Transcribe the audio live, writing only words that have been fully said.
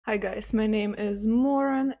Hi guys, my name is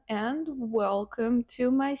Moran and welcome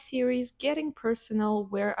to my series Getting Personal,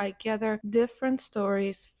 where I gather different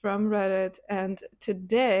stories from Reddit. And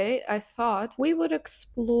today I thought we would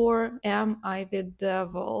explore Am I the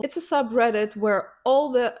Devil? It's a subreddit where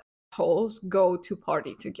all the assholes go to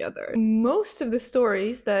party together. Most of the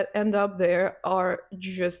stories that end up there are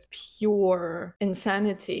just pure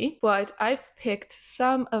insanity, but I've picked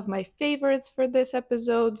some of my favorites for this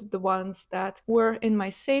episode, the ones that were in my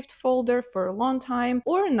saved folder for a long time,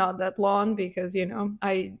 or not that long, because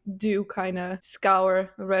I do kind of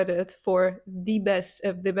scour Reddit for the best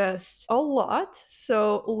of the best a lot.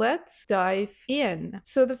 So let's dive in.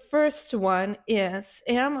 So the first one is,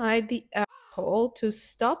 am I the to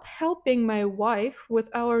stop helping my wife with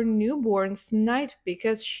our newborn's night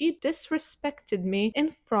because she disrespected me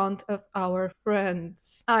in front of our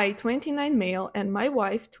friends. I, 29 male, and my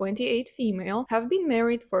wife, 28 female, have been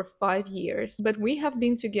married for 5 years, but we have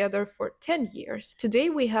been together for 10 years. Today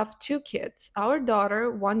we have 2 kids, our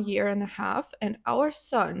daughter 1 year and a half and our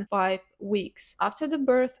son 5 weeks. After the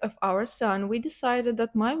birth of our son, we decided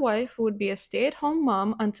that my wife would be a stay-at-home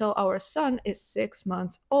mom until our son is 6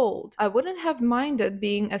 months old. I wouldn't have minded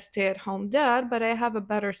being a stay-at-home dad, but I have a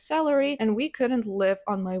better salary and we couldn't live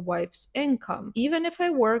on my wife's income. Even if I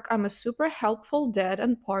work, I'm a super helpful dad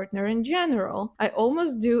and partner in general. I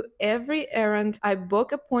almost do every errand, I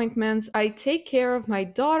book appointments, I take care of my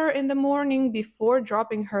daughter in the morning before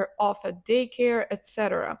dropping her off at daycare,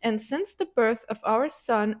 etc. And since the birth of our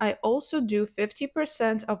son, I also do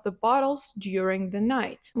 50% of the bottles during the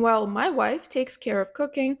night. While my wife takes care of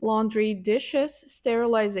cooking, laundry, dishes,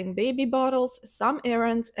 sterilizing baby bottles, some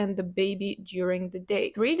errands, and the baby during the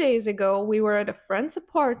day. 3 days ago, we were at a friend's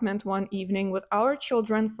apartment one evening with our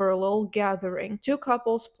children for a little gathering, 2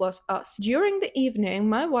 couples plus us. During the evening,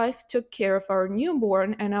 my wife took care of our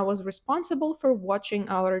newborn and I was responsible for watching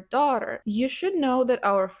our daughter. You should know that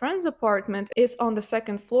our friend's apartment is on the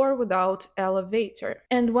 2nd floor without elevator.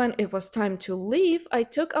 And when it was time to leave, I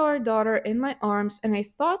took our daughter in my arms and I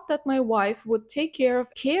thought that my wife would take care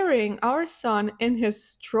of carrying our son in his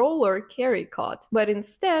stroller carry cot. But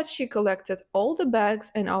instead, she collected all the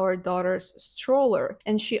bags in our daughter's stroller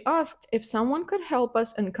and she asked if someone could help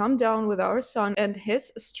us and come down with our son and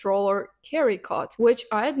his stroller carry cot, which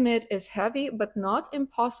I admit is heavy but not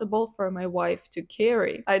impossible for my wife to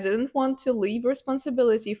carry. I didn't want to leave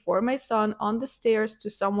responsibility for my son on the stairs to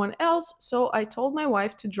someone else, so I told my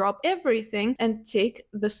wife to drop everything and take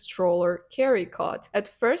the stroller carry cot. At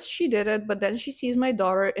first she did it, but then she sees my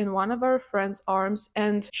daughter in one of our friends' arms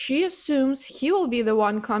and she assumes he will be the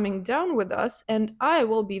one coming down with us and I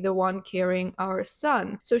will be the one carrying our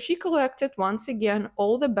son. So she collected once again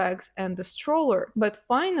all the bags and the stroller. But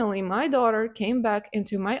finally my daughter came back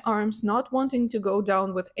into my arms, not wanting to go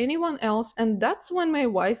down with anyone else, and that's when my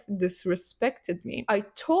wife disrespected me. I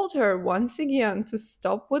told her once again to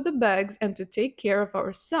stop with the bags and to take care of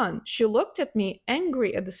our son. She looked at me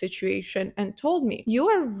angry at the situation and told me, "You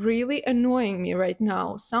are really annoying me right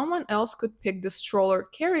now. Someone else could pick the stroller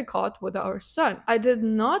carry cot with our son." I did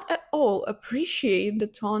not at all appreciate the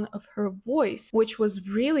tone of her voice, which was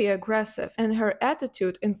really aggressive, and her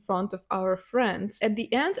attitude in front of our friends. At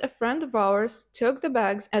the end, a friend of ours took the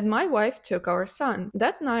bags and my wife took our son.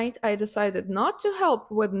 That night, I decided not to help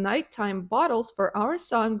with nighttime bottles for our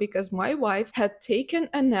son because my wife had taken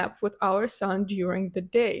a nap with our son during the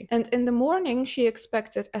day. And in the morning, she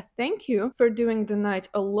expected a thank you for doing the night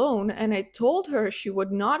alone, and I told her she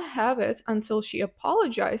would not have it until she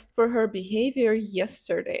apologized for her behavior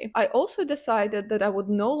yesterday. I also decided that I would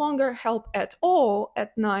no longer help at all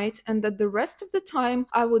at night and that the rest of the time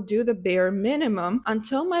I would do the bare minimum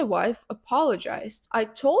until my wife apologized. I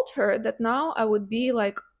told her that now I would be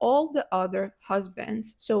like all the other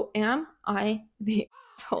husbands. So am I the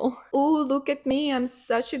asshole? Ooh, look at me, I'm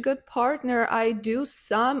such a good partner. I do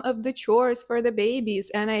some of the chores for the babies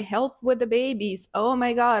and I help with the babies. Oh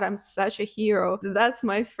my god, I'm such a hero. That's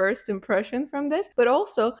my first impression from this. But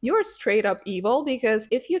also, you're straight up evil, because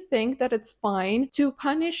if you think that it's fine to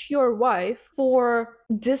punish your wife for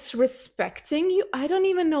disrespecting you, I don't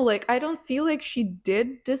even know, like, I don't feel like she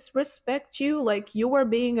did disrespect you. Like, you were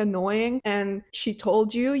being annoying and she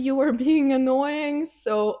told you you were being annoying,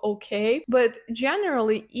 so okay. But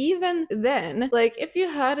generally, even then, like, if you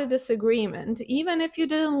had a disagreement, even if you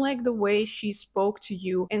didn't like the way she spoke to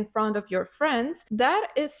you in front of your friends, that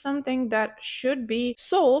is something that should be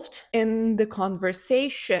solved in the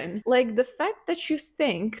conversation. Like, the fact that you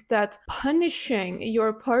think that punishing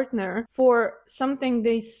your partner for something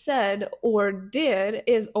something they said or did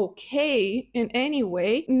is okay in any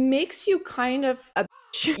way makes you kind of a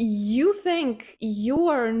you think you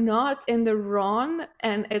are not in the wrong,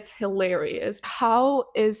 and it's hilarious. How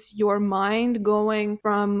is your mind going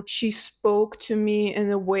from she spoke to me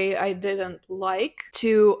in a way I didn't like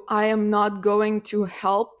to I am not going to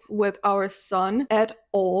help with our son at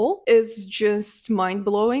all is just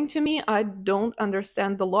mind-blowing to me. I don't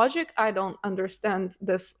understand the logic. I don't understand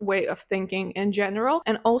this way of thinking in general.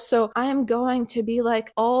 And also, I am going to be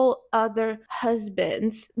like all other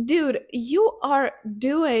husbands. Dude, you are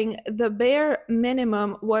doing the bare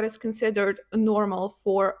minimum what is considered normal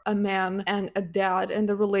for a man and a dad in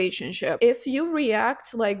the relationship. If you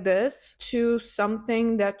react like this to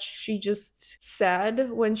something that she just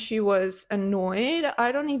said when she was annoyed,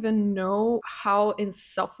 I don't even know how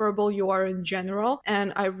insufferable you are in general,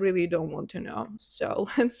 and I really don't want to know. So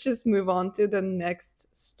let's just move on to the next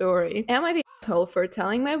story. Am I the asshole for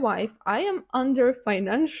telling my wife I am under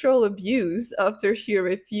financial abuse after she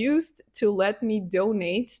refused to let me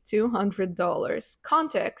donate $200?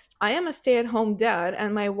 Context: I am a stay-at-home dad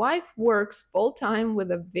and my wife works full-time with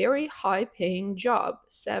a very high-paying job,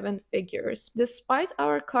 7 figures. Despite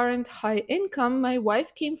our current high income, my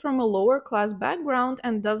wife came from a lower-class background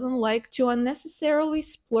and doesn't like to unnecessarily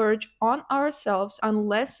splurge on ourselves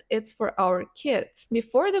unless it's for our kids.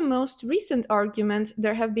 Before the most recent argument,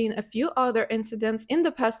 there have been a few other incidents in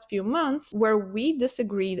the past few months where we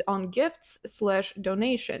disagreed on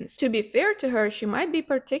gifts/donations. To be fair to her, she might be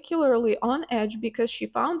particularly on edge because she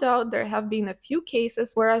found out there have been a few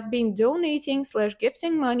cases where I've been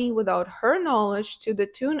donating/gifting money without her knowledge to the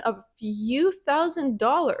tune of a few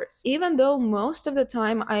 $1,000s, even though most of the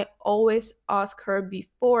time I always ask her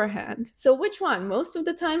beforehand. So which one? Most of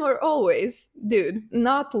the time or always? Dude,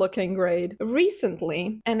 not looking great.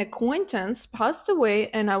 Recently, an acquaintance passed away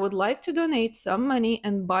and I would like to donate some money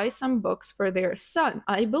and buy some books for their son.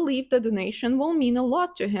 I believe the donation will mean a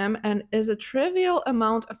lot to him and is a trivial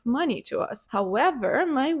amount of money to us. However,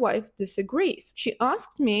 my wife disagrees. She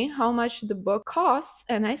asked me how much the book costs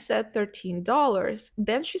and I said $13.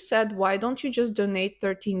 Then she said, why don't you just donate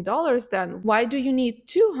 $13 then? Why do you need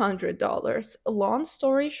 $200? Long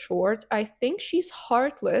story short, I think she's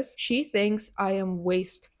heartless. She thinks I am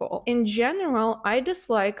wasteful. In general, I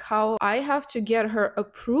dislike how I have to get her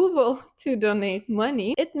approval to donate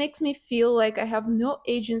money. It makes me feel like I have no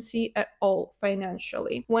agency at all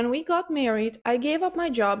financially. When we got married, I gave up my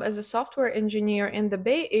job as a software engineer in the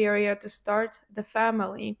Bay Area to start the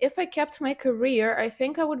family. If I kept my career, I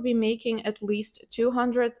think I would be making at least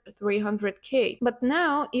 200-300K. But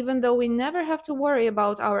now, even though we never have to worry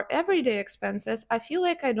about our everyday expenses, I feel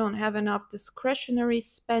like I don't have enough discretionary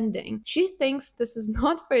spending. She thinks this is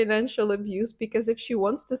not financial abuse because if she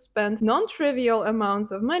wants to spend non-trivial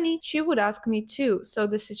amounts of money, she would ask me too. So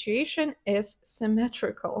the situation is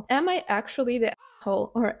symmetrical. Am I actually the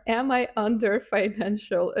asshole or am I under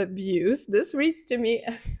financial abuse? This reads to me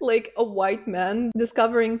as like a white man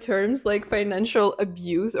discovering terms like financial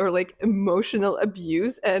abuse or like emotional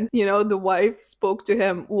abuse, and you know, the wife spoke to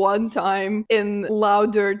him one time in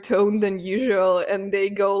louder tone than usual and they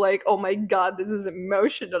go like, oh my god, this is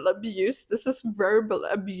emotional abuse, this is verbal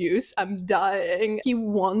abuse, I'm dying. He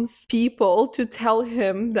wants people to tell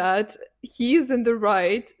him that he is in the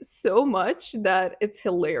right so much that it's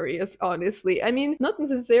hilarious, honestly. I mean, not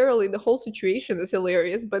necessarily the whole situation is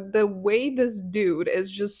hilarious, but the way this dude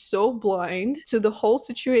is just so blind to the whole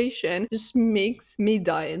situation just makes me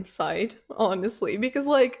die inside, honestly. Because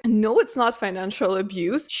like, no, it's not financial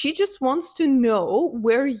abuse. She just wants to know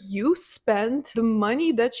where you spend the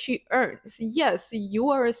money that she earns. Yes,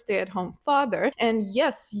 you are a stay-at-home father, and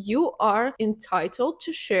yes, you are entitled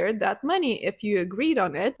to share that money if you agreed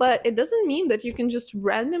on it, but it doesn't mean that you can just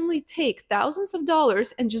randomly take thousands of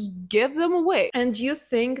dollars and just give them away. And you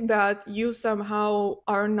think that you somehow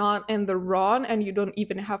are not in the wrong and you don't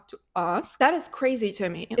even have to ask? That is crazy to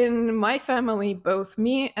me. In my family, both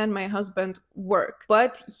me and my husband work,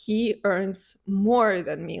 but he earns more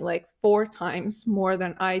than me, like 4 times more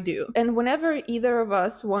than I do. And whenever either of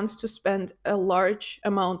us wants to spend a large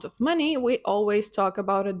amount of money, we always talk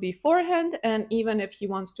about it beforehand. And even if he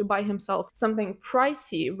wants to buy himself something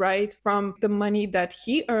pricey, right, from the money that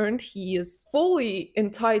he earned, he is fully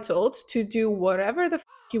entitled to do whatever the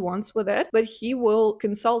he wants with it, but he will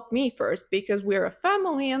consult me first because we're a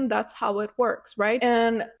family and that's how it works, right?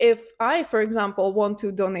 And if I, for example, want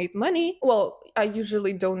to donate money, well, I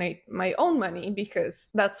usually donate my own money because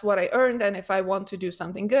that's what I earned, and if I want to do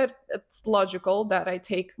something good, it's logical that I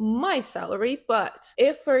take my salary. But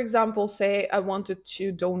if, for example, say I wanted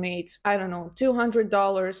to donate, I don't know,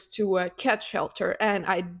 $200 to a cat shelter, and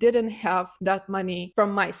I didn't have that money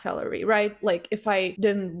from my salary, right? Like if I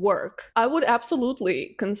didn't work, I would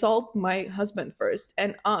absolutely consult my husband first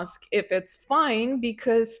and ask if it's fine,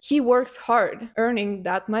 because he works hard earning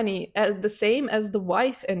that money, the same as the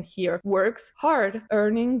wife in here works hard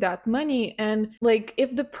earning that money. And like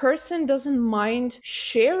if the person doesn't mind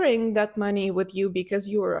sharing that money with you because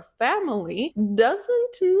you're a family,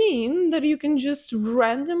 doesn't mean that you can just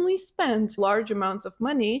randomly spend large amounts of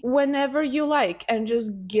money whenever you like and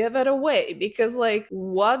just give it away, because like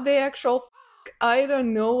what the actual I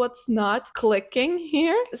don't know what's not clicking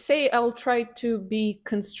here. Say I'll try to be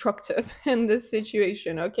constructive in this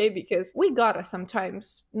situation, okay? Because we gotta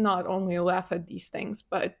sometimes not only laugh at these things,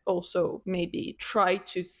 but also maybe try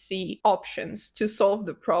to see options to solve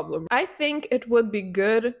the problem. I think it would be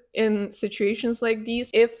good in situations like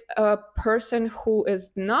these if a person who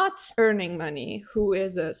is not earning money, who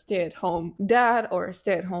is a stay-at-home dad or a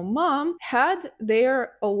stay-at-home mom, had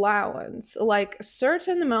their allowance, like a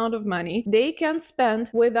certain amount of money they can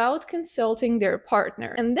spend without consulting their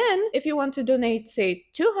partner. And then if you want to donate, say,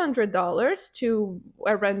 $200 to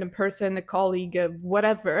a random person, a colleague,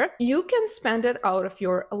 whatever, you can spend it out of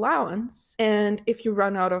your allowance. And if you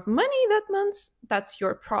run out of money that month, that's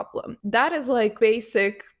your problem. That is like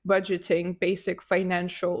basic budgeting, basic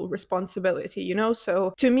financial responsibility, you know?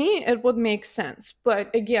 So to me, it would make sense. But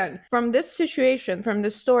again, from this situation, from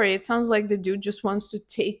this story, it sounds like the dude just wants to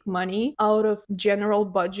take money out of general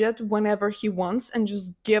budget whenever he wants and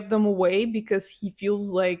just give them away because he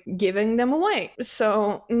feels like giving them away.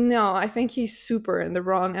 So no, I think he's super in the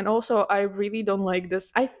wrong. And also, I really don't like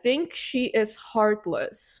this. I think she is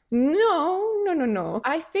heartless. No.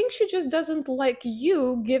 I think she just doesn't like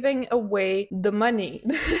you giving away the money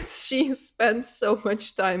she spent so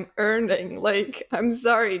much time earning. Like, I'm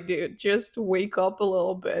sorry, dude, just wake up a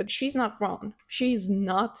little bit. She's not wrong. She's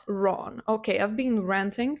not wrong. Okay, I've been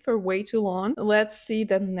ranting for way too long. Let's see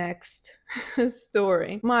the next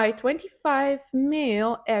story. My 25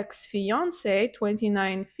 male ex-fiance,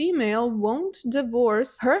 29 female, won't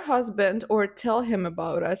divorce her husband or tell him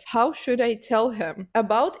about us. How should I tell him?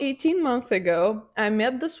 About 18 months ago, I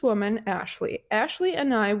met this woman, Ashley. Ashley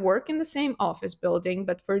and I work in the same office building,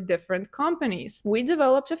 but for different companies. We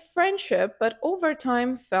developed a friendship, but over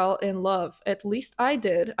time fell in love. At least I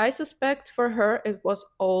did. I suspect for her it was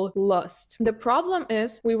all lust. The problem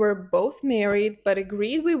is we were both married, but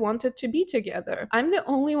agreed we wanted to be together. I'm the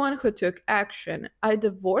only one who took action. I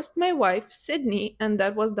divorced my wife, Sydney, and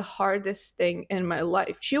that was the hardest thing in my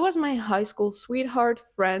life. She was my high school sweetheart,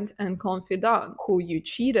 friend, and confidant, who you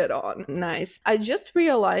cheated on. Nice. I just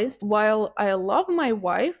realized while I love my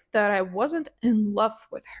wife that I wasn't in love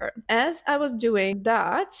with her. As I was doing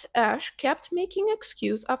that, Ash kept making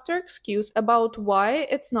excuse after excuse about why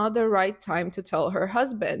it's not the right time to tell her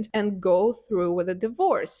husband and go through with a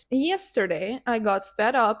divorce. Yesterday, I got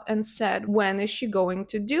fed up and said, when is she going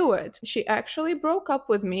to do it? She actually broke up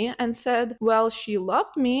with me and said, well, she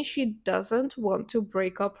loved me, she doesn't want to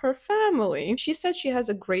break up her family. She said she has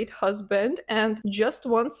a great husband and just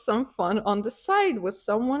wants some fun on the side with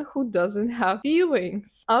someone who doesn't have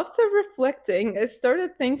feelings. After reflecting, I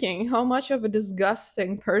started thinking how much of a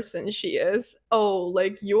disgusting person she is. Oh,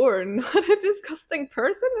 like you're not a disgusting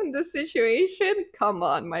person in this situation? Come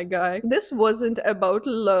on, my guy. This wasn't about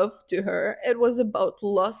love to her, it was about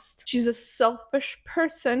lust. She's a selfish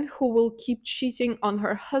person who will keep cheating on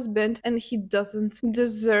her husband, and he doesn't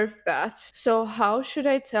deserve that. So how should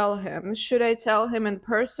I tell him? Should I tell him in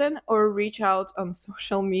person or reach out on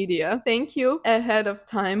social media? Thank you ahead of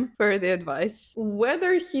time for the advice.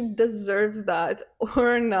 Whether he deserves that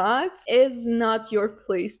or not is not your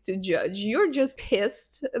place to judge. You're just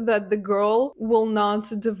pissed that the girl will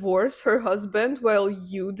not divorce her husband while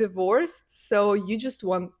you divorced, so you just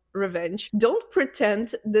want revenge. Don't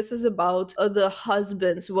pretend this is about the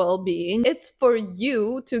husband's well-being. It's for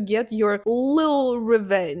you to get your little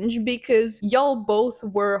revenge because y'all both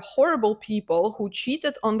were horrible people who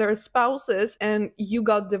cheated on their spouses and you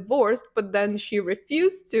got divorced, but then she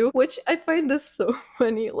refused to, which I find this so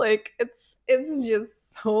funny. Like, it's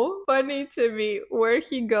just so funny to me where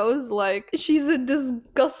he goes like, she's a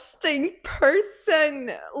disgusting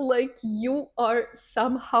person, like you are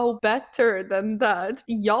somehow better than that.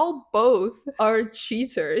 Y'all y'all both are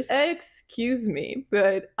cheaters. Excuse me,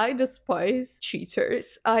 but I despise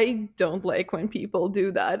cheaters. I don't like when people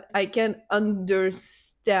do that. I can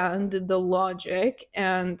understand the logic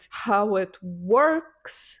and how it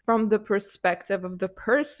works from the perspective of the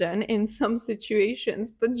person in some situations,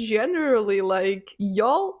 but generally, like,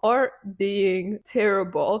 y'all are being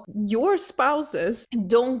terrible. Your spouses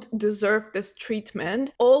don't deserve this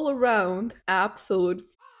treatment all around. Absolute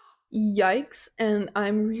yikes. And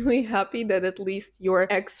I'm really happy that at least your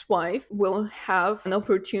ex-wife will have an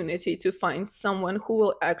opportunity to find someone who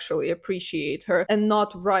will actually appreciate her and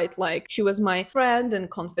not write like she was my friend and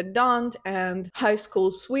confidant and high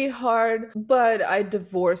school sweetheart, but I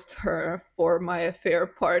divorced her for my affair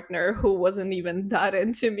partner who wasn't even that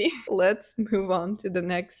into me. Let's move on to the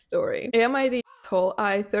next story. Am I the asshole?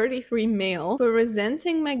 I, 33 male, for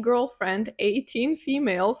resenting my girlfriend, 18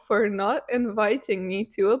 female, for not inviting me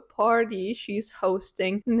to a party she's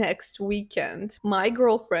hosting next weekend. My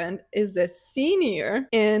girlfriend is a senior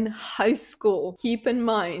in high school. Keep in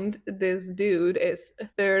mind, this dude is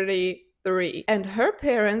 33. And her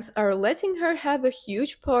parents are letting her have a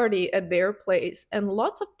huge party at their place, and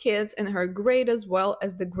lots of kids in her grade as well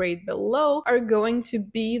as the grade below are going to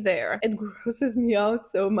be there. It grosses me out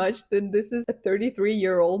so much that this is a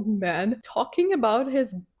 33-year-old man talking about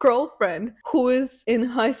his girlfriend who is in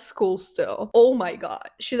high school still. Oh my god.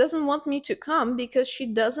 She doesn't want me to come because she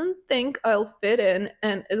doesn't think I'll fit in,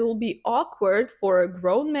 and it'll be awkward for a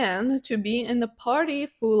grown man to be in a party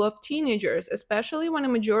full of teenagers, especially when a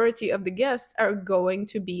majority of the guests are going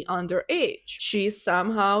to be underage. She's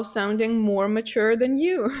somehow sounding more mature than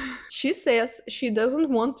you. She says she doesn't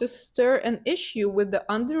want to stir an issue with the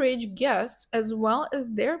underage guests as well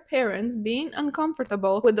as their parents being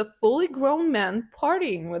uncomfortable with a fully grown man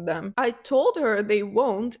partying with them. I told her they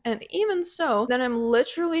won't, and even so, that I'm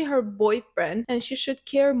literally her boyfriend and she should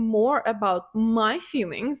care more about my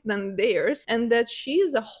feelings than theirs, and that she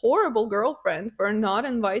is a horrible girlfriend for not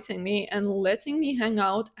inviting me and letting me hang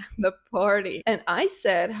out at the party. And I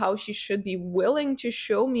said how she should be willing to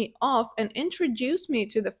show me off and introduce me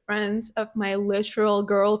to the friends of my literal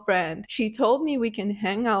girlfriend. She told me we can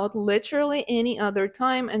hang out literally any other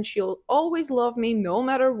time and she'll always love me no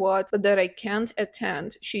matter what, but that I can't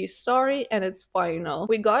attend. She's sorry and it's final.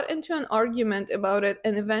 We got into an argument about it,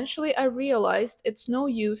 and eventually I realized it's no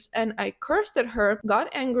use and I cursed at her, got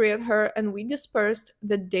angry at her, and we dispersed.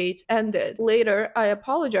 The date ended. Later, I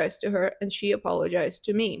apologized to her and she apologized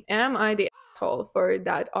to me. Am I the asshole for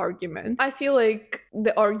that argument? I feel like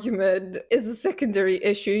the argument is a secondary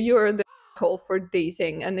issue. You're the asshole for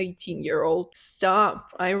dating an 18-year-old.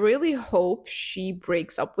 Stop. I really hope she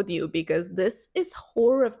breaks up with you because this is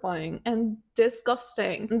horrifying and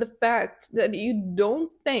disgusting. And the fact that you don't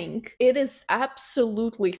think it is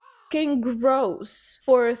absolutely gross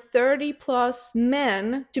for 30 plus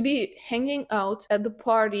men to be hanging out at the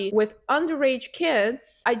party with underage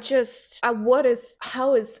kids. Why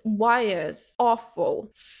is awful.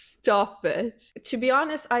 Stop it. To be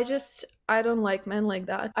honest, I don't like men like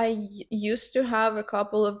that. I used to have a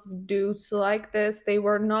couple of dudes like this. They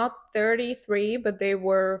were not 33, but they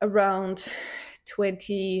were around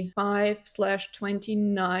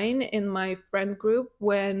 25/29 in my friend group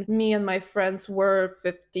when me and my friends were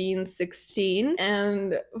 15, 16.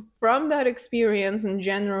 And from that experience, and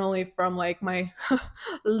generally from like my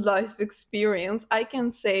life experience, I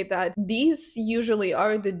can say that these usually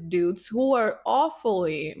are the dudes who are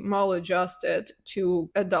awfully maladjusted to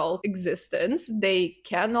adult existence. They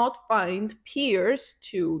cannot find peers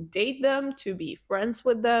to date them, to be friends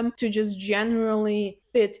with them, to just generally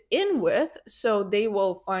fit in with. So they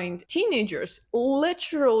will find teenagers,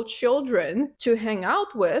 literal children, to hang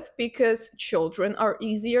out with because children are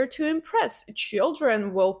easier to impress.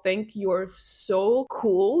 Children will think you're so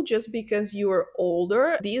cool just because you're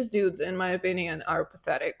older. These dudes, in my opinion, are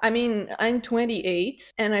pathetic. I mean, I'm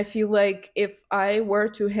 28 and I feel like if I were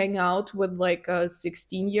to hang out with like a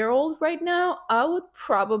 16-year-old right now, I would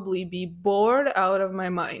probably be bored out of my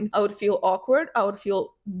mind. I would feel awkward. I would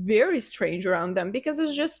feel very strange around them because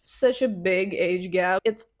it's just such a big age gap.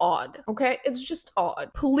 It's odd, okay? It's just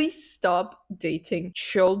odd. Please stop dating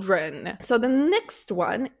children. So the next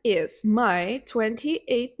one is my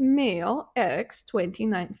 28 male ex,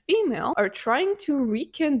 29 female are trying to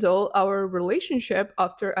rekindle our relationship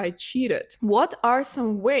after I cheated. What are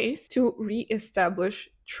some ways to reestablish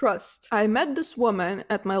trust. I met this woman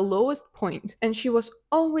at my lowest point, and she was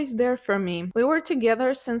always there for me. We were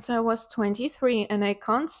together since I was 23, and I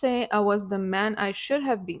can't say I was the man I should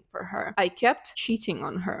have been for her. I kept cheating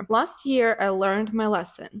on her. Last year, I learned my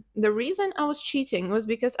lesson. The reason I was cheating was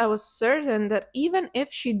because I was certain that even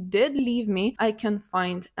if she did leave me, I can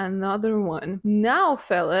find another one. Now,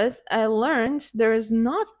 fellas, I learned there is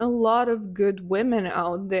not a lot of good women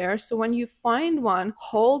out there, so when you find one,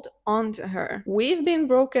 hold on to her. We've been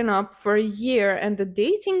broken up for a year, and the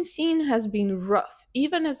dating scene has been rough,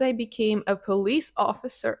 even as I became a police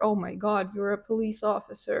officer. Oh my god, you're a police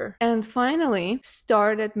officer. And finally,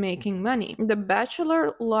 started making money. The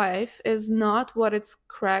bachelor life is not what it's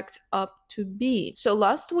cracked up to be. So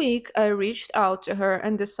last week, I reached out to her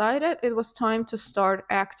and decided it was time to start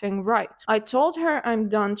acting right. I told her I'm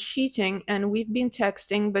done cheating and we've been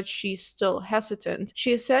texting, but she's still hesitant.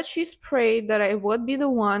 She said she's prayed that I would be the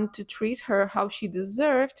one to treat her how she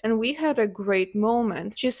deserved, and we had a great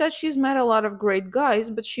moment. She said she's met a lot of great guys,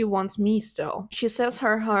 but she wants me still. She says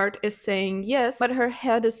her heart is saying yes, but her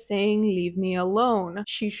head is saying leave me alone.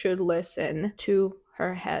 She should listen to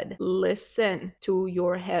her head. Listen to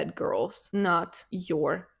your head, girls, not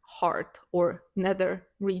your heart or nether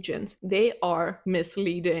regions. They are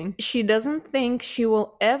misleading. She doesn't think she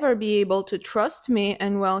will ever be able to trust me,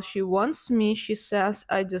 and while she wants me, she says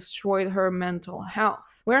I destroyed her mental health.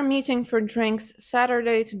 We're meeting for drinks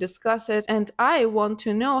Saturday to discuss it, and I want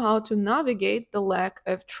to know how to navigate the lack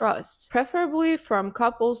of trust, preferably from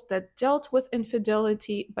couples that dealt with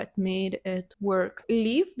infidelity but made it work.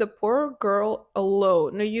 Leave the poor girl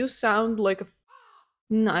alone. You sound like a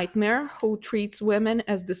nightmare who treats women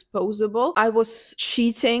as disposable. I was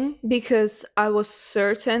cheating because I was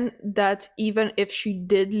certain that even if she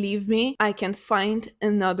did leave me, I can find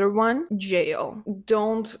another one. Jail.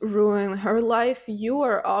 Don't ruin her life. You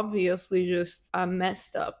are obviously just a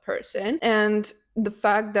messed up person, and the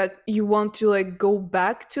fact that you want to like go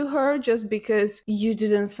back to her just because you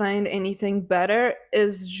didn't find anything better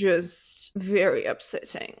is just very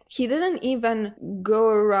upsetting. He didn't even go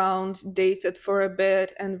around, dated for a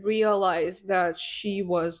bit, and realize that she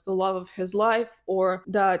was the love of his life or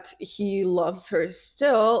that he loves her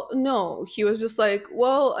still. No, he was just like,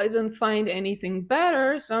 well, I didn't find anything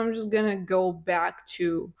better, so I'm just gonna go back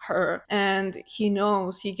to her. And he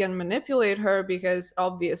knows he can manipulate her because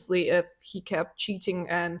obviously if he kept cheating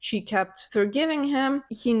and she kept forgiving him,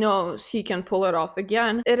 he knows he can pull it off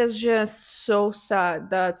again. It is just so sad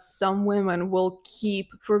that some women will keep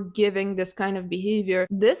forgiving this kind of behavior.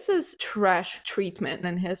 This is trash treatment,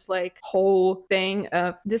 and his like whole thing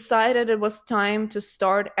of decided it was time to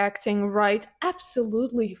start acting right.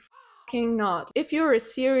 Absolutely not. If you're a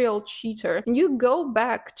serial cheater and you go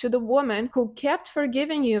back to the woman who kept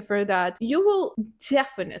forgiving you for that, you will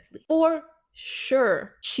definitely, for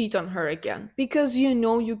sure, cheat on her again because you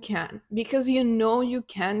know you can, because you know you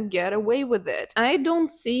can get away with it. I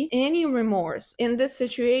don't see any remorse in this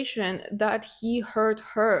situation that he hurt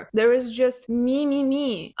her. There is just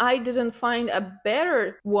me. I didn't find a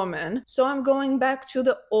better woman, so I'm going back to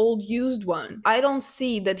the old used one. I don't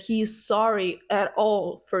see that he's sorry at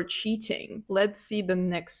all for cheating. Let's see the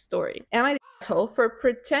next story. Am I for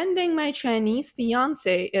pretending my Chinese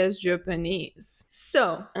fiance is Japanese?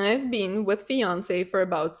 So, I've been with fiance for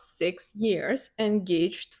about 6 years,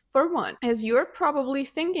 engaged for 1. As you're probably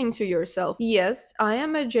thinking to yourself, yes, I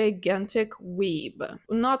am a gigantic weeb.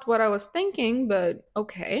 Not what I was thinking, but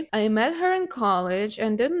okay. I met her in college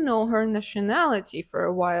and didn't know her nationality for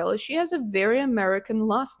a while. She has a very American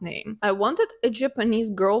last name. I wanted a Japanese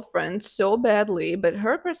girlfriend so badly, but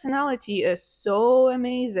her personality is so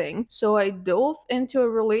amazing, so I dove into a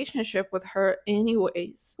relationship with her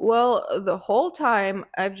anyways. Well, the whole time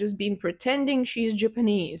I've just been pretending she's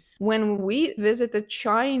Japanese. When we visited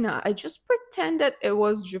China, I just pretended it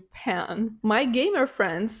was Japan. My gamer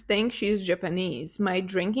friends think she's Japanese. My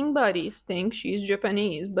drinking buddies think she's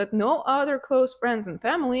Japanese, but no other close friends and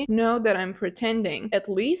family know that I'm pretending. At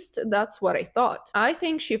least that's what I thought. I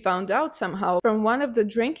think she found out somehow from one of the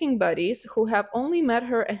drinking buddies who have only met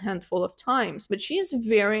her a handful of times, but she is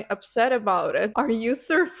very upset about it. Are you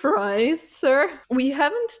surprised, sir? We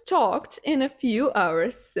haven't talked in a few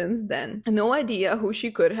hours since then. No idea who she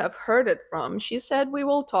could have heard it from. She said we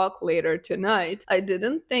will talk later tonight. I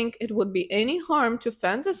didn't think it would be any harm to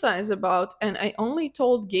fantasize about, and I only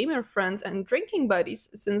told gamer friends and drinking buddies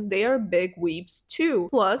since they are big weeps too.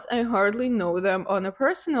 Plus, I hardly know them on a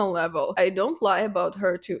personal level. I don't lie about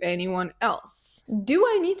her to anyone else. Do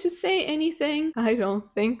I need to say anything? I don't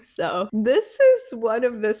think so. This is one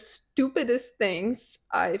of the stupidest things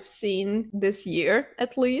I've seen this year,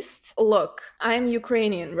 at least. Look, I'm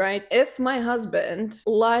Ukrainian, right? If my husband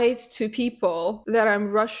lied to people that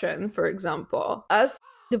I'm Russian, for example, I'd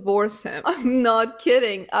divorce him. I'm not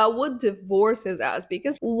kidding. I would divorce his ass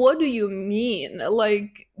because what do you mean?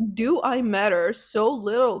 Like, do I matter so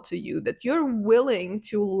little to you that you're willing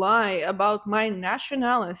to lie about my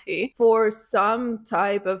nationality for some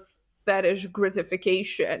type of fetish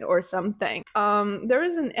gratification or something? There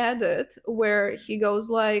is an edit where he goes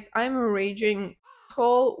like, I'm a raging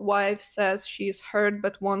asshole. Wife says she's hurt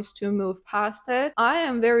but wants to move past it. I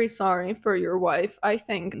am very sorry for your wife. I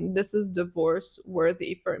think this is divorce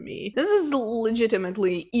worthy for me. This is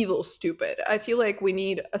legitimately evil stupid. I feel like we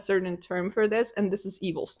need a certain term for this, and this is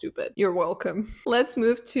evil stupid. You're welcome. Let's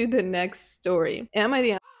move to the next story. Am I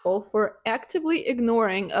the asshole for actively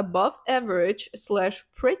ignoring above average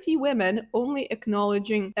 / pretty women, only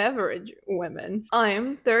acknowledging average women?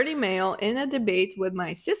 I'm 30 male in a debate with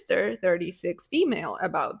my sister, 36 female,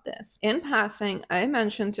 about this. In passing, I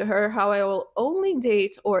mentioned to her how I will only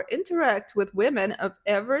date or interact with women of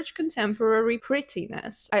average contemporary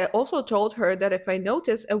prettiness. I also told her that if I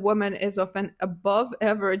notice a woman is of an above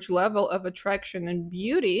average level of attraction and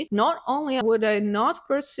beauty, not only would I not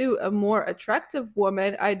pursue a more attractive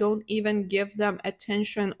woman, I don't even give them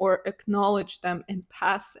attention or acknowledge them in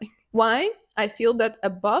passing. Why? I feel that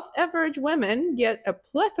above average women get a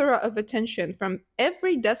plethora of attention from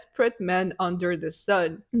every desperate man under the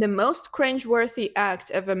sun. The most cringeworthy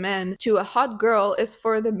act of a man to a hot girl is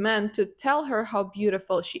for the man to tell her how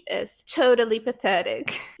beautiful she is. Totally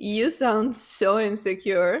pathetic. You sound so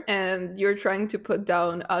insecure and you're trying to put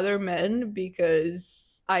down other men because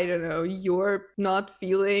I don't know, you're not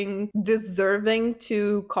feeling deserving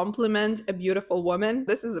to compliment a beautiful woman.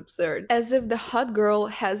 This is absurd. As if the hot girl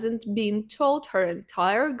hasn't been told her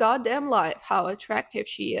entire goddamn life how attractive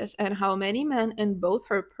she is and how many men in both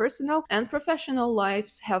her personal and professional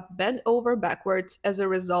lives have bent over backwards as a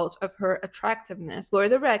result of her attractiveness. For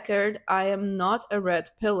the record, I am not a red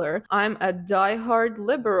pillar. I'm a diehard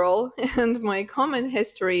liberal, and my comment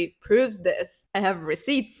history proves this. I have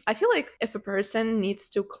receipts. I feel like if a person needs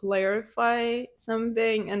to clarify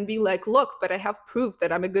something and be like, look, but I have proof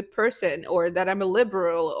that I'm a good person, or that I'm a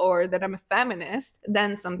liberal, or that I'm a feminist,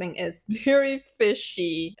 then something is very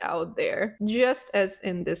fishy out there, just as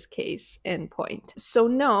in this case in point. So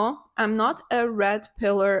no, I'm not a red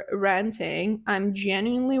pillar ranting. I'm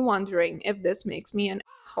genuinely wondering if this makes me an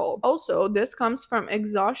asshole. Also, this comes from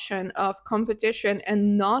exhaustion of competition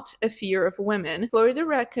and not a fear of women. For the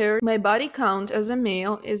record, my body count as a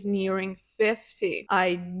male is nearing 50.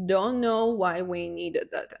 I don't know why we needed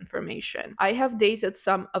that information. I have dated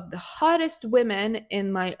some of the hottest women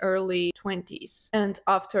in my early 20s. And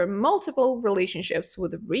after multiple relationships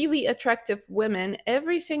with really attractive women,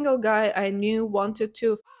 every single guy I knew wanted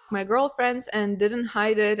to my girlfriends and didn't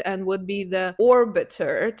hide it and would be the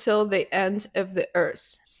orbiter till the end of the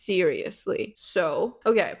earth. Seriously. So,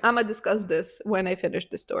 okay, I'm gonna discuss this when I finish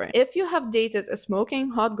the story. If you have dated a smoking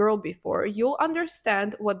hot girl before, you'll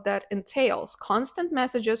understand what that entails. Constant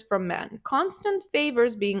messages from men, constant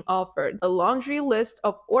favors being offered, a laundry list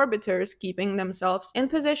of orbiters keeping themselves in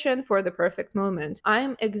position for the perfect moment.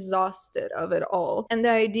 I'm exhausted of it all. And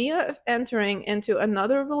the idea of entering into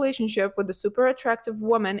another relationship with a super attractive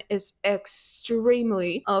woman is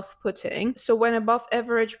extremely off-putting. So when above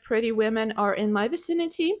average pretty women are in my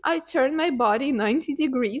vicinity, I turn my body 90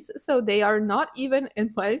 degrees so they are not even in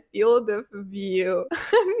my field of view.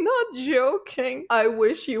 I'm not joking. I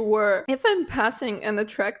wish you were. If I'm passing an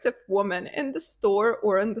attractive woman in the store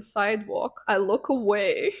or on the sidewalk, I look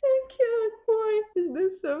away. I can't. Why is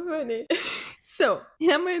this so funny? So,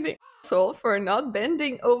 am I the asshole for not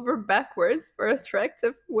bending over backwards for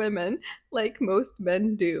attractive women like most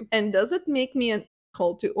men do? And does it make me an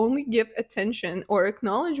asshole to only give attention or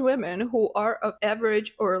acknowledge women who are of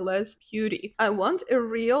average or less beauty? I want a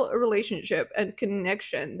real relationship and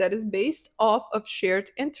connection that is based off of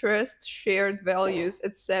shared interests, shared values,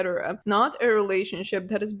 etc. Not a relationship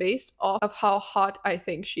that is based off of how hot I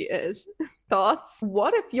think she is. Thoughts?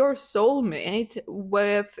 What if your soulmate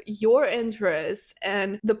with your interests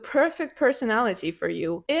and the perfect personality for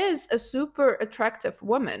you is a super attractive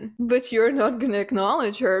woman, but you're not gonna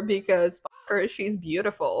acknowledge her because her, she's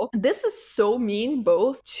beautiful? This is so mean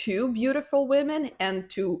both to beautiful women and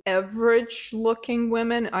to average looking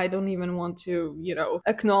women. I don't even want to,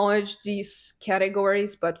 acknowledge these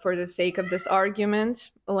categories, but for the sake of this argument,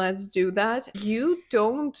 let's do that. You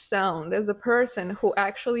don't sound as a person who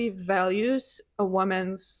actually values a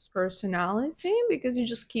woman's personality, because you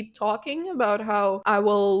just keep talking about how I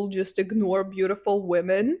will just ignore beautiful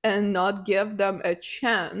women and not give them a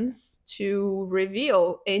chance to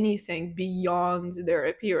reveal anything beyond their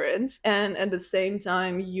appearance. And at the same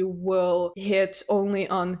time, you will hit only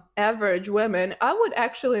on average women. I would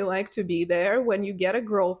actually like to be there when you get a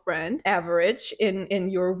girlfriend, average in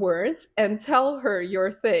your words, and tell her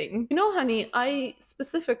your thing. You know, honey, I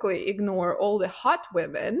specifically ignore all the hot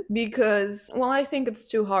women because, well, I think it's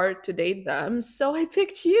too hard to date them. So I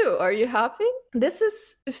picked you. Are you happy? This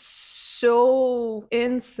is so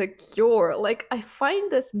insecure. Like, I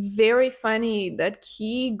find this very funny that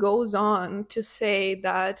he goes on to say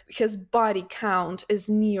that his body count is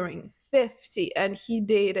nearing 50 and he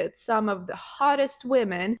dated some of the hottest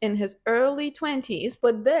women in his early 20s,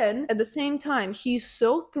 but then at the same time he's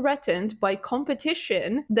so threatened by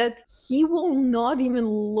competition that he will not even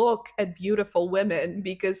look at beautiful women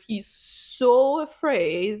because he's so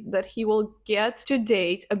afraid that he will get to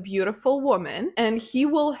date a beautiful woman and he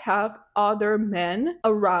will have other men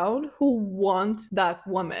around who want that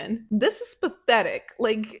woman. This is pathetic.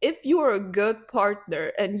 Like, if you're a good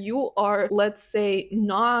partner and you are, let's say,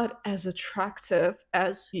 not as attractive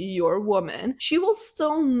as your woman, she will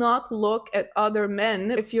still not look at other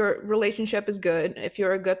men. If your relationship is good, if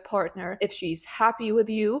you're a good partner, if she's happy with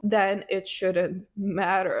you, then it shouldn't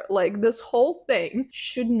matter. Like, this whole thing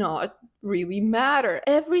should not really matter.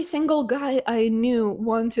 Every single guy I knew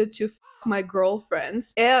wanted to my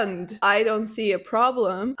girlfriends, and I don't see a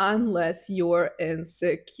problem unless you're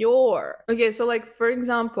insecure. Okay, so like, for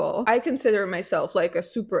example, I consider myself like a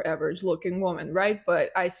super average looking woman, right?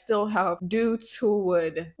 But I still have dudes who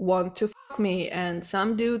would want to me, and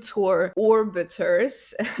some dudes who are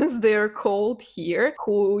orbiters, as they're called here,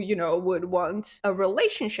 who, you know, would want a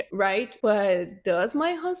relationship, right? But does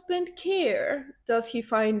my husband care? Does he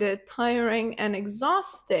find it tiring and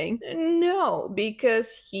exhausting? No,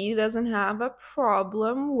 because he doesn't have a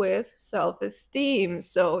problem with self-esteem,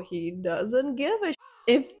 so he doesn't give a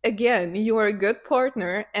if, again, you are a good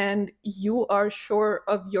partner and you are sure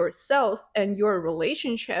of yourself and your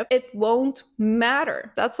relationship, it won't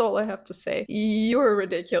matter. That's all I have to say. You're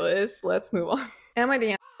ridiculous. Let's move on. Am I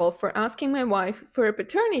the asshole for asking my wife for a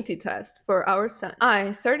paternity test for our son?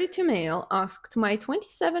 I, 32 male, asked my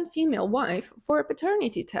 27 female wife for a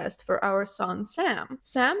paternity test for our son Sam.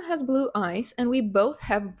 Sam has blue eyes and we both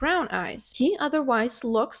have brown eyes. He otherwise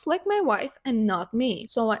looks like my wife and not me.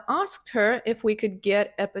 So I asked her if we could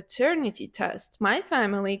get a paternity test. My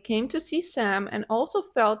family came to see Sam and also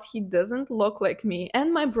felt he doesn't look like me,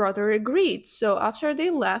 and my brother agreed. So after they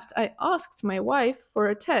left, I asked my wife for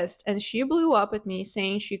a test and she blew up at me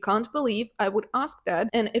saying she can't believe I would ask that,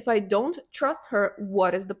 and if I don't trust her,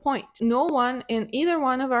 what is the point? No one in either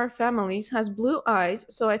one of our families has blue eyes,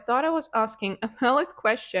 so I thought I was asking a valid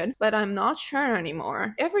question, but I'm not sure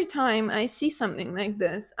anymore. Every time I see something like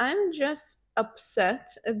this, I'm just upset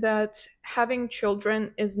that having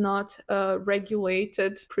children is not a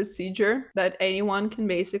regulated procedure, that anyone can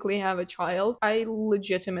basically have a child. I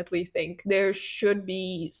legitimately think there should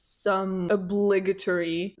be some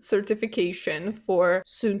obligatory certification for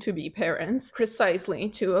soon-to-be parents, precisely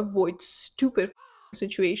to avoid stupid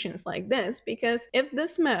situations like this, because if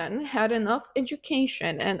this man had enough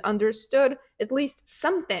education and understood at least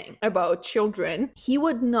something about children, he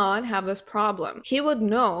would not have this problem. He would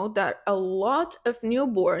know that a lot of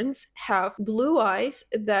newborns have blue eyes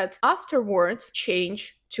that afterwards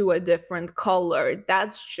change to a different color.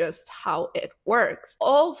 That's just how it works.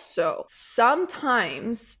 Also,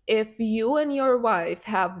 sometimes if you and your wife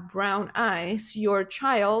have brown eyes, your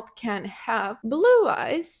child can have blue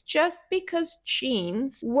eyes just because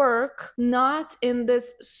genes work not in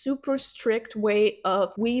this super strict way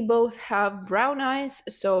of we both have brown eyes,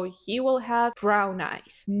 so he will have brown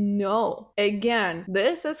eyes. No. Again,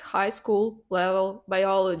 this is high school level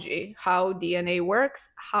biology, how DNA works,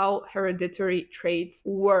 how hereditary traits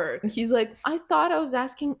work. He's like, I thought I was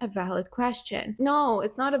asking a valid question. No,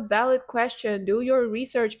 it's not a valid question. Do your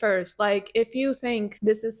research first. Like, if you think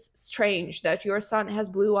this is strange that your son has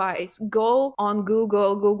blue eyes, go on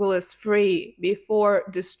Google. Google is free before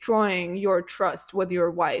destroying your trust with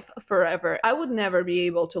your wife forever. I would never be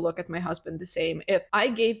able to look at my husband the same if I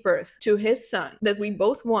gave birth to his son that we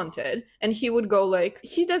both wanted and he would go like,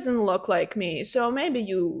 he doesn't look like me, so maybe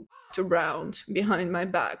you around behind my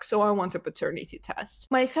back, so I want a paternity test.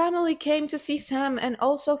 My family came to see Sam and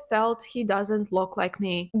also felt he doesn't look like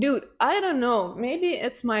me. Dude, I don't know, maybe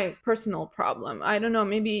it's my personal problem. I don't know,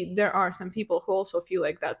 maybe there are some people who also feel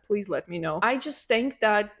like that. Please let me know. I just think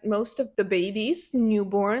that most of the babies,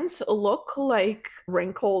 newborns, look like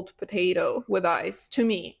wrinkled potato with eyes, to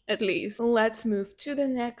me at least. let's move to the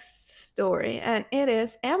next story, and it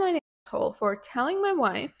is, am I the asshole for telling my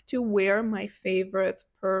wife to wear my favorite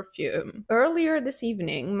perfume? Earlier this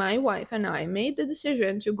evening, my wife and I made the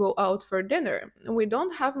decision to go out for dinner. We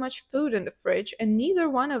don't have much food in the fridge, and neither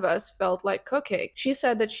one of us felt like cooking. She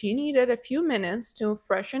said that she needed a few minutes to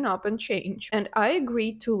freshen up and change, and I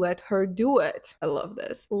agreed to let her do it. I love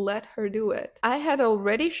this. Let her do it. I had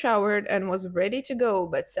already showered and was ready to go,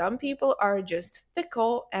 but some people are just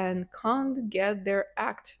fickle and can't get their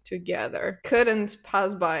act together. Couldn't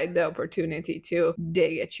pass by the opportunity to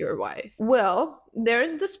dig at your wife. Well,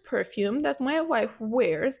 there's this perfume that my wife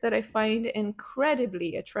wears that I find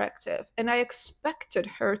incredibly attractive, and I expected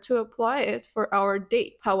her to apply it for our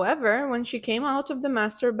date. However, when she came out of the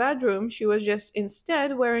master bedroom, she was just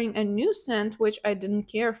instead wearing a new scent which I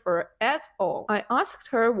didn't care for at all. I asked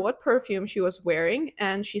her what perfume she was wearing,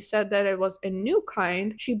 and she said that it was a new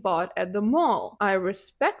kind she bought at the mall. I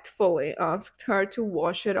respectfully asked her to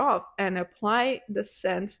wash it off and apply the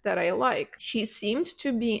scent that I like. She seemed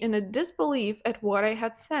to be in a disbelief at what I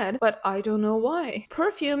had said, but I don't know why.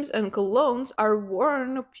 Perfumes and colognes are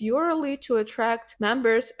worn purely to attract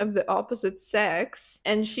members of the opposite sex,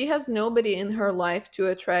 and she has nobody in her life to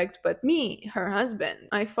attract but me, her husband.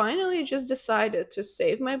 I finally just decided to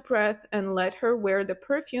save my breath and let her wear the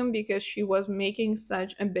perfume because she was making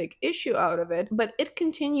such a big issue out of it, but it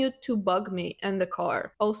continued to bug me in the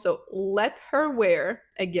car. Also, let her wear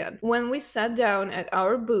again. When we sat down at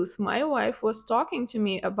our booth, my wife was talking to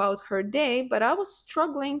me about her day, but I was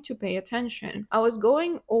struggling to pay attention. I was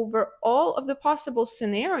going over all of the possible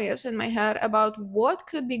scenarios in my head about what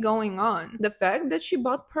could be going on. The fact that she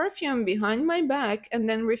bought perfume behind my back and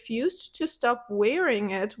then refused to stop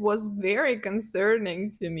wearing it was very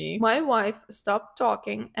concerning to me. My wife stopped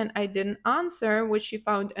talking and I didn't answer, which she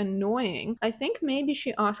found annoying. I think maybe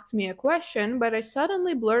she asked me a question, but I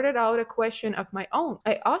suddenly blurted out a question of my own.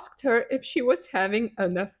 I asked her if she was having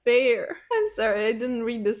an affair. I'm sorry, I didn't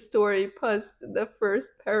read the story past the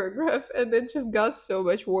first paragraph and it just got so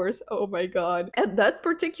much worse. Oh my god. At that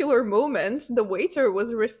particular moment, the waiter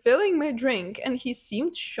was refilling my drink and he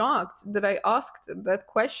seemed shocked that I asked that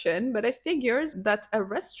question, but I figured that a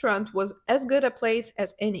restaurant was as good a place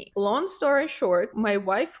as any. Long story short, my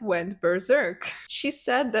wife went berserk. She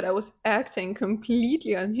said that I was acting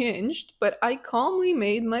completely unhinged, but I calmly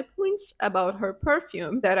made my points about her perfume,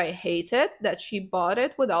 that I hated that she bought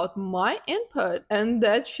it without my input, and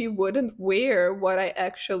that she wouldn't wear what I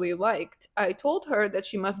actually liked. I told her that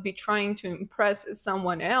she must be trying to impress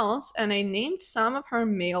someone else, and I named some of her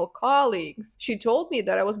male colleagues. She told me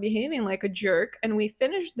that I was behaving like a jerk, and we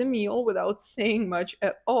finished the meal without saying much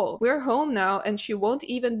at all. We're home now, and she won't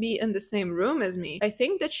even be in the same room as me. I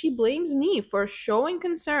think that she blames me for showing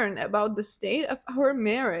concern about the state of our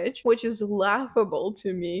marriage, which is laughable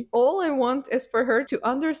to me. All I want is for her to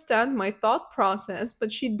understand my thought process,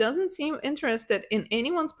 but she doesn't seem interested in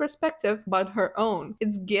anyone's perspective but her own.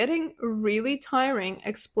 It's getting really tiring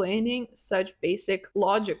explaining such basic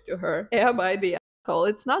logic to her. Am I the asshole?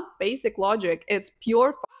 It's not basic logic, it's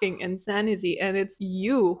pure fucking insanity, and it's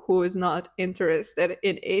you who is not interested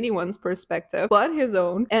in anyone's perspective but his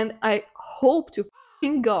own, and I hope to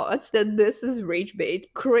God that this is rage bait.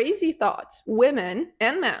 Crazy thought. Women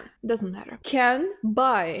and men, doesn't matter, can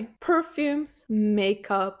buy perfumes,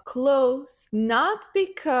 makeup, clothes, not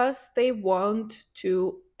because they want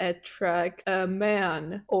to attract a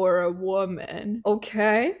man or a woman.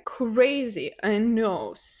 Okay? Crazy. I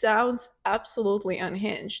know. Sounds absolutely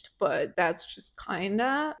unhinged, but that's just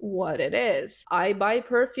kinda what it is. I buy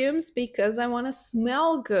perfumes because I want to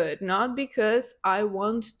smell good, not because I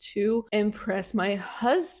want to impress my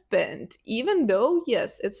husband. Even though,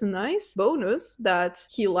 yes, it's a nice bonus that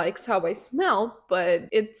he likes how I smell, but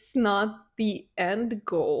it's not the end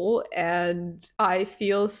goal, and I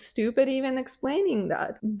feel stupid even explaining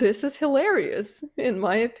that. This is hilarious, in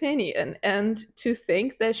my opinion, and to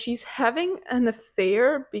think that she's having an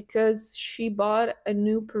affair because she bought a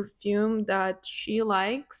new perfume that she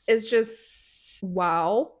likes is just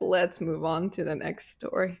wow. Let's move on to the next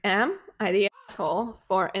story. Am I the asshole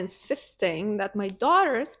for insisting that my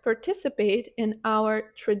daughters participate in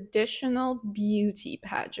our traditional beauty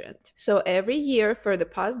pageant? So every year for the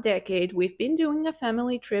past decade, we've been doing a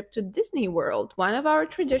family trip to Disney World. One of our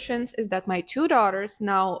traditions is that my two daughters,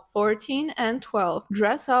 now 14 and 12,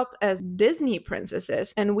 dress up as Disney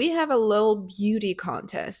princesses, and we have a little beauty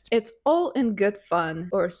contest. It's all in good fun,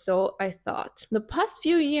 or so I thought. The past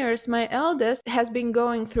few years, my eldest has been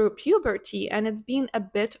going through puberty, and it's been a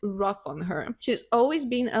bit rough on her. She's always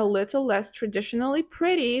been a little less traditionally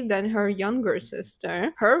pretty than her younger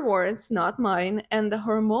sister. Her words, not mine, and the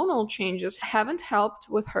hormonal changes haven't helped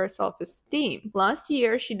with her self-esteem. Last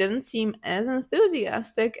year, she didn't seem as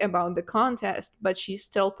enthusiastic about the contest, but she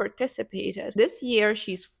still participated. This year,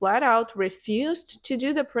 she's flat out refused to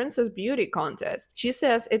do the Princess Beauty contest. She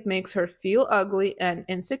says it makes her feel ugly and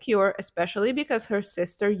insecure, especially because her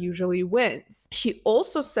sister usually wins. She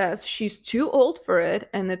also says she's too old for it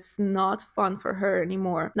and it's not fun for her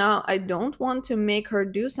anymore. Now, I don't want to make her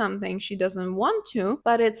do something she doesn't want to,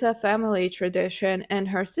 but it's a family tradition and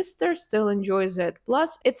her sister still enjoys it.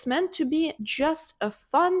 Plus, it's meant to be just a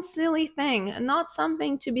fun, silly thing, not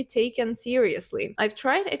something to be taken seriously. I've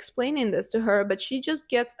tried explaining this to her, but she just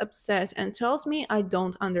gets upset and tells me I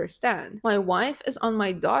don't understand. My wife is on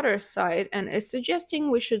my daughter's side and is suggesting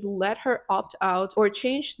we should let her opt out or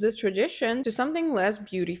change the tradition to something less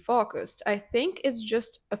beauty focused. I think it's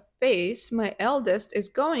just a phase my eldest is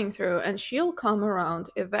going through and she'll come around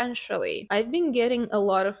eventually. I've been getting a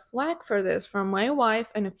lot of flack for this from my wife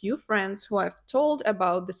and a few friends who I've told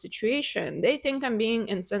about the situation. They think I'm being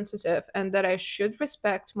insensitive and that I should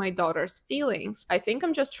respect my daughter's feelings. I think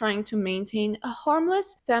I'm just trying to maintain a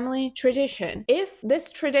harmless family tradition. If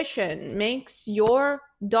this tradition makes your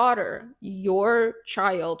daughter, your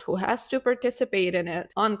child who has to participate in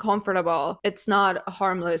it, uncomfortable, it's not a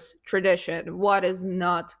harmless tradition. What is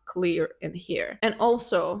not clear in here? And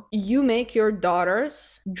also, you make your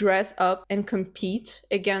daughters dress up and compete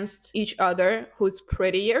against each other who's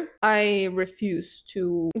prettier. I refuse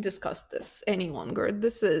to discuss this any longer.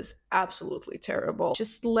 This is absolutely terrible.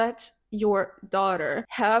 Just let your daughter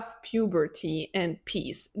have puberty in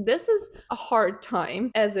peace. This is a hard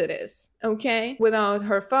time as it is, okay? Without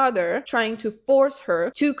her father trying to force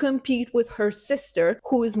her to compete with her sister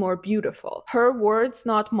who is more beautiful. Her words,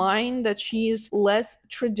 not mine, that she is less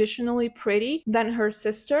traditionally pretty than her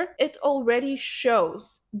sister. It already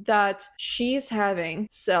shows that she's having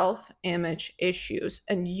self-image issues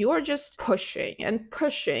and you're just pushing and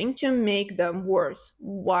pushing to make them worse.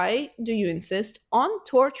 Why do you insist on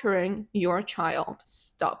torturing your child?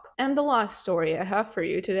 Stop. And the last story I have for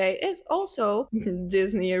you today is also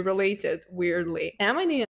Disney related, weirdly. Am I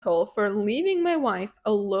the asshole for leaving my wife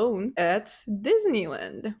alone at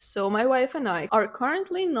Disneyland? So my wife and I are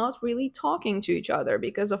currently not really talking to each other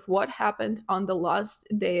because of what happened on the last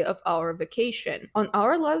day of our vacation. On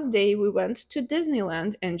our last day, we went to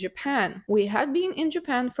Disneyland in Japan. We had been in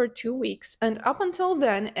Japan for 2 weeks, and up until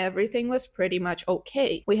then, everything was pretty much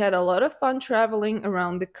okay. We had a lot of fun traveling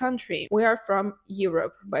around the country. We are from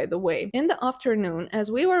Europe, by the way. In the afternoon, as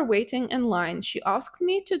we were waiting in line, she asked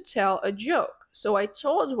me to tell a joke. So I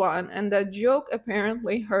told one, and that joke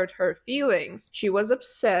apparently hurt her feelings. She was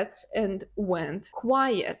upset and went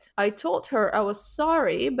quiet. I told her I was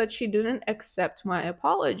sorry, but she didn't accept my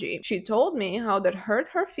apology. She told me how that hurt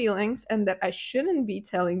her feelings and that I shouldn't be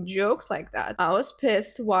telling jokes like that. I was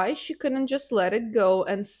pissed why she couldn't just let it go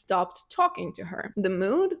and stopped talking to her. The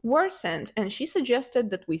mood worsened, and she suggested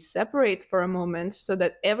that we separate for a moment so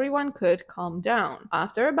that everyone could calm down.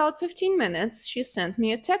 After about 15 minutes, she sent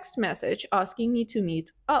me a text message asking me to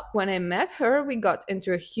meet up. When I met her, we got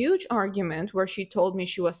into a huge argument where she told me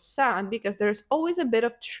she was sad because there's always a bit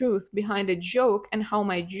of truth behind a joke and how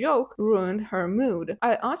my joke ruined her mood.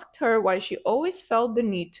 I asked her why she always felt the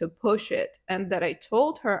need to push it and that I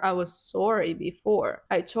told her I was sorry before.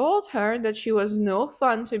 I told her that she was no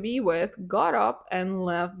fun to be with, got up and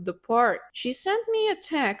left the park. She sent me a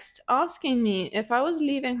text asking me if I was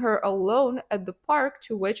leaving her alone at the park,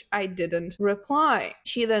 to which I didn't reply.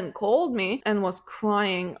 She then called me and was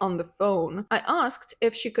crying on the phone. I asked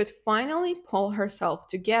if she could finally pull herself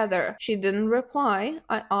together. She didn't reply.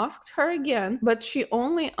 I asked her again, but she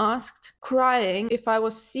only asked, crying, if I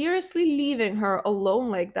was seriously leaving her alone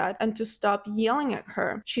like that and to stop yelling at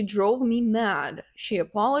her. She drove me mad. She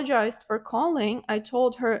apologized for calling. I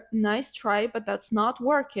told her, nice try, but that's not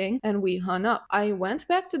working, and we hung up. I went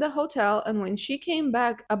back to the hotel, and when she came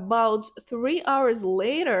back about 3 hours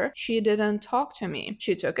later, she didn't talk to me.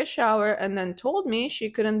 She took a shower and then told me she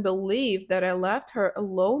couldn't believe that I left her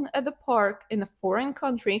alone at the park in a foreign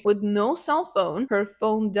country with no cell phone. Her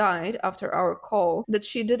phone died after our call, that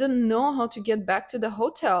she didn't know how to get back to the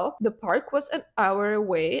hotel. The park was an hour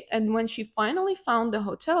away, and when she finally found the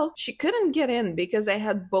hotel, she couldn't get in because I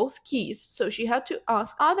had both keys, so she had to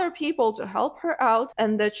ask other people to help her out,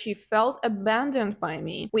 and that she felt abandoned by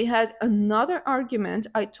me. We had another argument.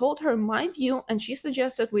 I told her my view, and she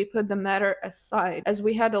suggested we put the matter aside, as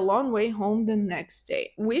we had a long way home home the next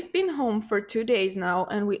day. We've been home for 2 days now,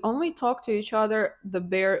 and we only talk to each other the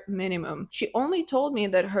bare minimum. She only told me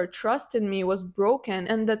that her trust in me was broken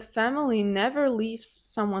and that family never leaves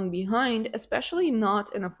someone behind, especially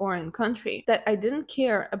not in a foreign country, that I didn't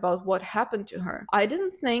care about what happened to her. I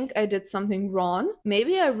didn't think I did something wrong.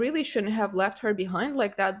 Maybe I really shouldn't have left her behind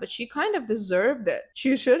like that, but she kind of deserved it.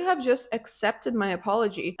 She should have just accepted my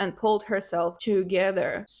apology and pulled herself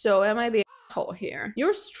together. So am I the asshole here?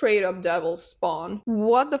 You're straight up devil spawn.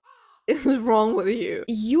 What the is wrong with you?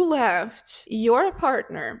 You left your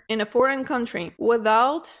partner in a foreign country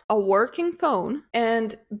without a working phone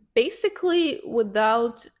and basically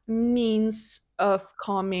without means of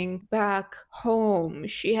coming back home.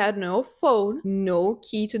 She had no phone, no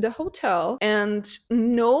key to the hotel, and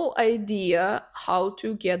no idea how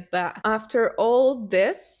to get back. After all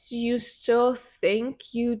this, you still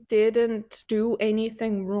think you didn't do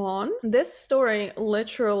anything wrong? This story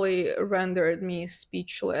literally rendered me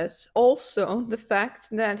speechless. Also, the fact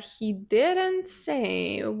that he didn't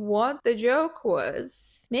say what the joke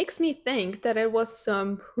was makes me think that it was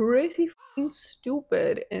some pretty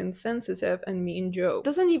stupid, insensitive, and mean joke.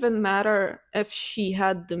 Doesn't even matter if she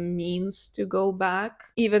had the means to go back,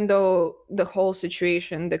 even though the whole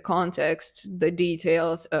situation, the context, the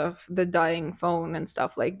details of the dying phone and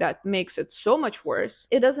stuff like that makes it so much worse.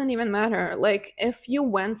 It doesn't even matter. Like, if you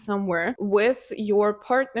went somewhere with your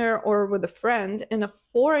partner or with a friend in a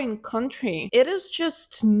foreign country, it is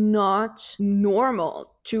just not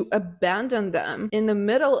normal to abandon them in the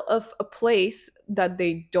middle of a place that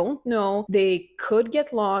they don't know. They could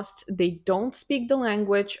get lost. They don't speak the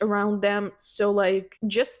language around them. So, like,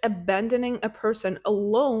 just abandoning a person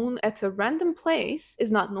alone at a random place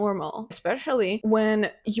is not normal, especially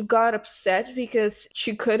when you got upset because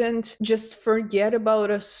she couldn't just forget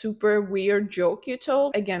about a super weird joke you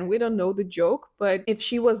told. Again, we don't know the joke, but if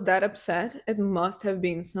she was that upset, it must have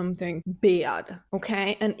been something bad,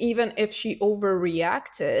 okay? And even if she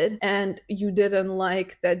overreacted and you didn't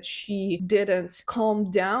like that she didn't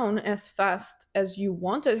calm down as fast as you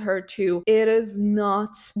wanted her to, it is not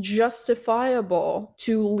justifiable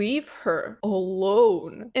to leave her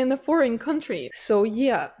alone in a foreign country. So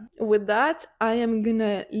yeah, with that, I am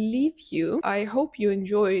gonna leave you. I hope you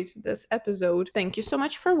enjoyed this episode. Thank you so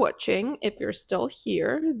much for watching. If you're still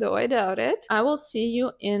here, though I doubt it, I will see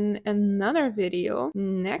you in another video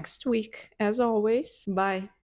next week. As always, bye.